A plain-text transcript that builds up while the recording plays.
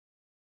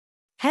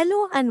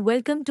Hello and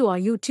welcome to our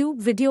YouTube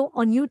video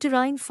on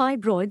uterine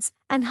fibroids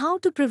and how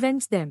to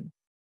prevent them.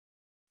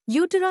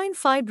 Uterine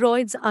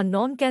fibroids are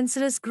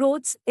non-cancerous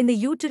growths in the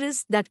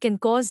uterus that can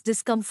cause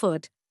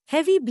discomfort,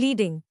 heavy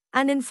bleeding,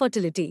 and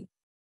infertility.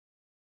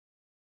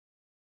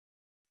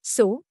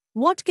 So,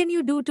 what can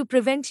you do to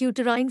prevent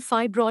uterine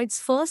fibroids?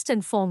 First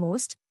and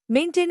foremost,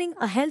 maintaining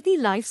a healthy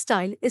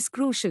lifestyle is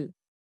crucial.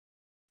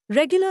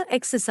 Regular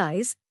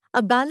exercise,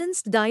 a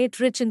balanced diet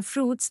rich in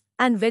fruits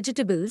and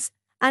vegetables,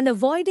 and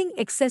avoiding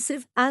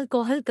excessive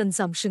alcohol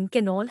consumption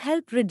can all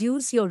help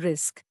reduce your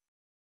risk.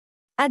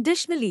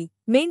 Additionally,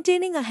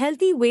 maintaining a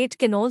healthy weight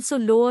can also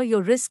lower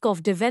your risk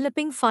of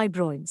developing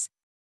fibroids.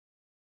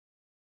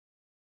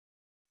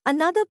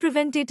 Another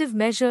preventative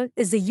measure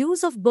is the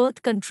use of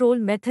birth control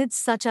methods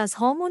such as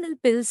hormonal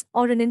pills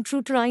or an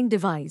intrauterine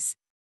device.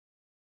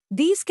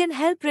 These can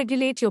help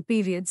regulate your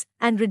periods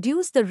and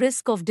reduce the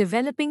risk of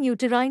developing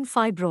uterine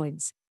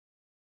fibroids.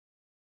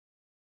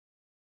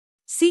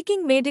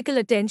 Seeking medical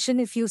attention.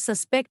 If you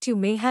suspect you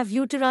may have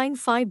uterine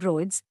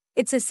fibroids,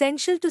 it's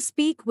essential to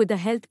speak with a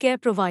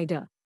healthcare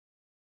provider.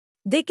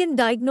 They can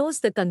diagnose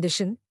the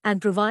condition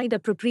and provide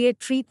appropriate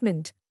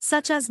treatment,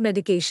 such as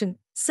medication,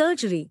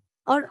 surgery,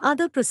 or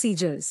other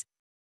procedures.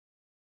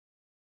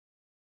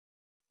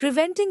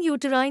 Preventing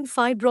uterine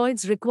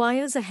fibroids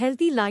requires a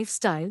healthy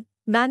lifestyle,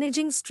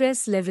 managing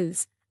stress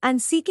levels, and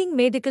seeking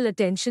medical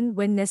attention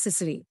when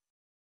necessary.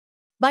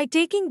 By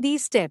taking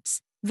these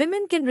steps,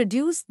 women can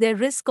reduce their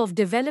risk of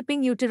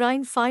developing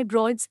uterine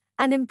fibroids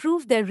and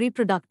improve their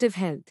reproductive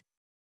health.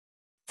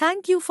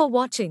 Thank you for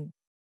watching.